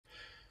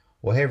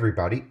Well, hey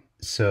everybody.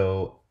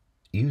 So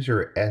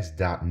user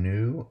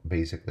s.new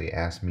basically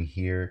asked me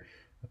here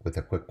with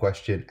a quick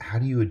question. How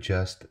do you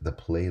adjust the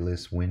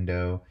playlist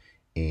window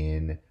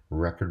in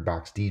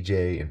Rekordbox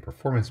DJ in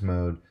performance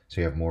mode so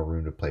you have more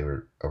room to play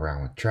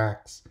around with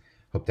tracks?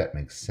 Hope that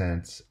makes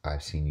sense.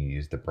 I've seen you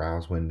use the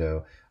browse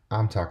window.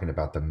 I'm talking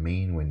about the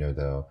main window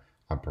though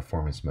on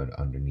performance mode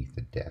underneath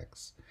the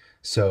decks.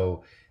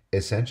 So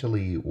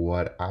essentially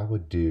what I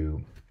would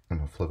do, I'm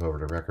gonna flip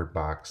over to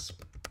Rekordbox,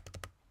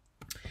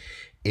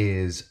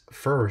 is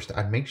first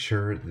I'd make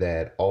sure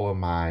that all of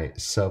my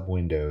sub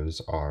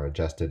windows are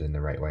adjusted in the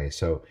right way.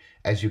 So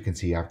as you can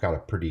see, I've got a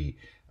pretty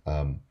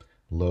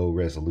low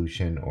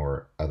resolution,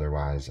 or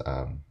otherwise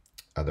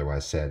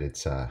said,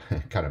 it's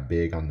kind of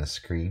big on the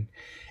screen.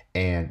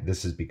 And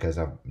this is because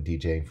I'm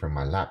DJing from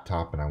my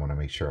laptop and I want to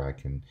make sure I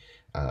can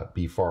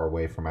be far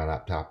away from my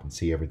laptop and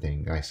see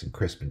everything nice and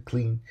crisp and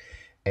clean.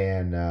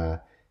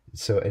 And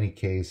so any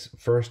case,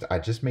 first I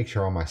just make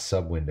sure all my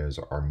sub windows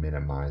are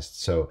minimized.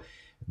 So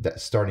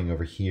that starting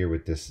over here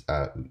with this,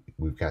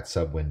 we've got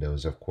sub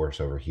windows, of course,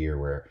 over here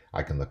where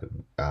I can look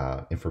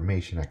at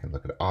information, I can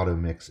look at auto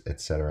mix,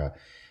 etc.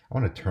 I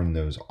want to turn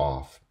those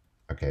off.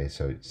 Okay,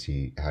 so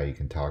see how you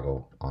can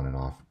toggle on and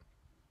off.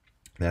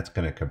 That's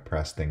going to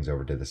compress things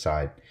over to the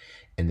side.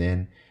 And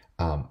then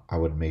I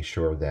would make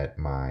sure that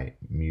my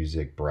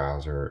music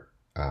browser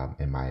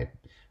and my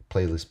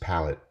playlist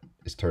palette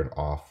is turned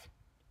off.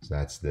 So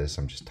that's this.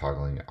 I'm just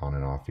toggling it on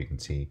and off, you can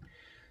see.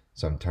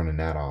 So I'm turning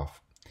that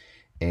off.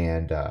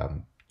 And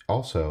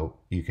also,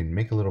 you can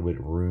make a little bit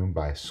of room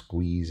by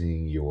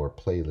squeezing your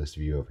playlist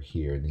view over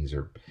here. And these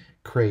are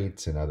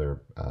crates and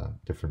other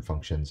different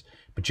functions.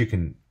 But you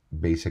can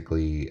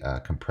basically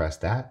compress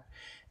that.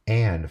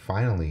 And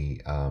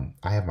finally,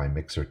 I have my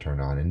mixer turned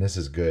on. And this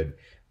is good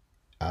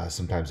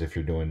sometimes if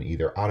you're doing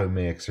either auto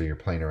mix or you're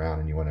playing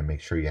around and you want to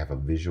make sure you have a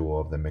visual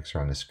of the mixer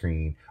on the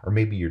screen. Or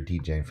maybe you're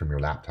DJing from your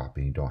laptop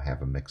and you don't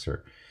have a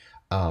mixer.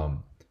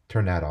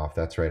 Turn that off.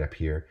 That's right up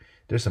here.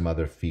 There's some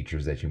other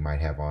features that you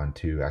might have on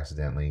too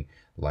accidentally,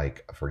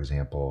 like for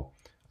example,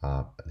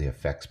 the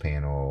effects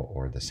panel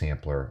or the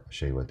sampler. I'll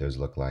show you what those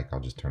look like. I'll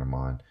just turn them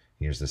on.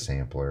 Here's the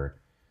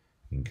sampler.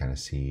 You can kind of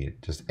see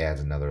it just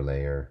adds another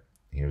layer.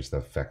 Here's the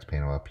effects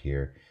panel up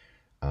here.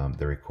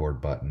 The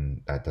record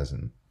button, that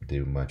doesn't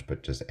do much,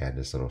 but just add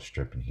this little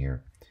strip in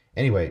here.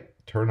 Anyway,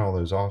 turn all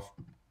those off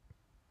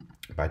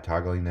by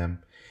toggling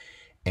them.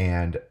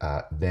 And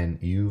then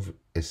you've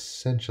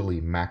essentially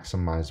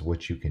maximized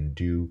what you can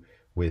do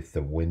with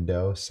the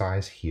window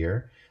size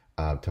here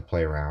to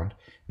play around.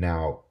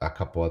 Now, a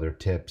couple other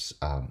tips.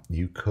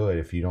 You could,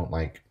 if you don't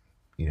like,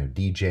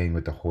 DJing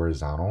with the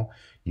horizontal,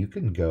 you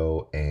can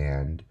go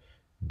and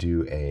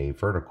do a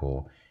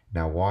vertical.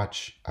 Now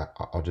watch,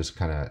 I'll just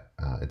kind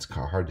of, it's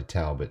hard to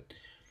tell, but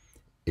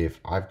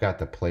if I've got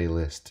the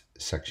playlist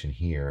section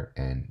here,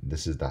 and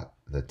this is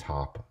the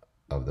top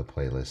of the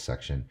playlist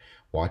section,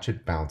 watch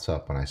it bounce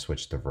up when I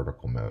switch to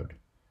vertical mode.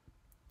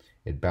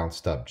 It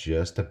bounced up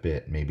just a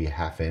bit, maybe a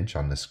 ½ inch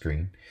on the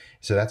screen.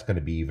 So that's going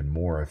to be even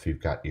more if you've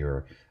got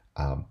your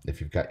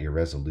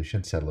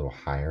resolution set a little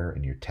higher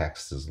and your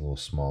text is a little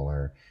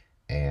smaller,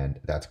 and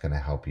that's going to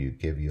help you,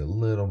 give you a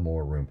little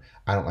more room.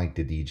 I don't like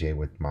to DJ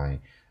with my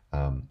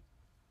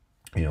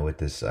with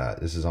this,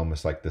 this is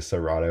almost like the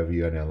Serato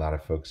view. I know a lot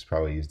of folks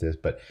probably use this,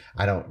 but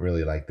I don't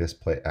really like this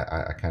play.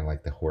 I kind of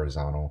like the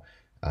horizontal.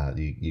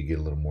 You get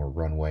a little more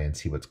runway and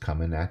see what's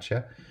coming at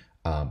you.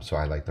 So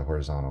I like the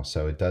horizontal.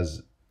 So it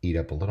does eat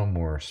up a little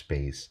more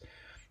space.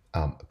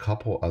 A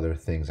couple other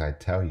things I'd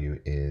tell you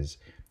is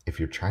if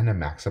you're trying to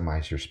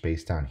maximize your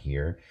space down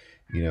here,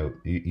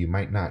 you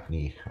might not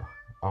need,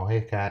 oh,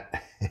 hey,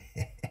 cat.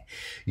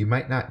 You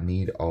might not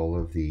need all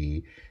of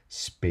the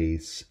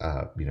space,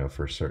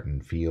 for certain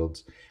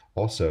fields.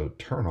 Also,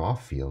 turn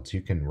off fields.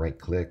 You can right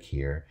click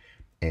here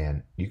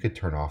and you could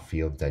turn off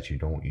fields that you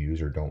don't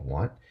use or don't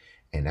want.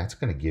 And that's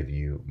going to give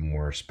you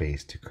more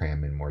space to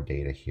cram in more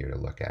data here to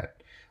look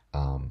at.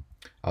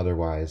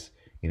 Otherwise,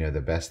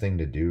 the best thing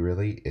to do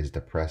really is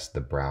to press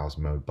the browse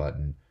mode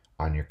button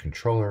on your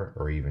controller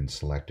or even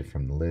select it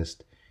from the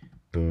list.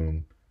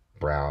 Boom,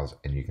 browse,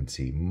 and you can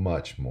see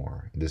much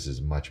more. This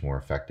is much more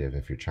effective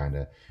if you're trying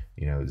to,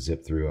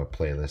 zip through a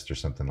playlist or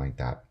something like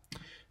that.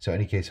 So in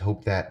any case,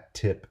 hope that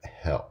tip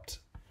helped.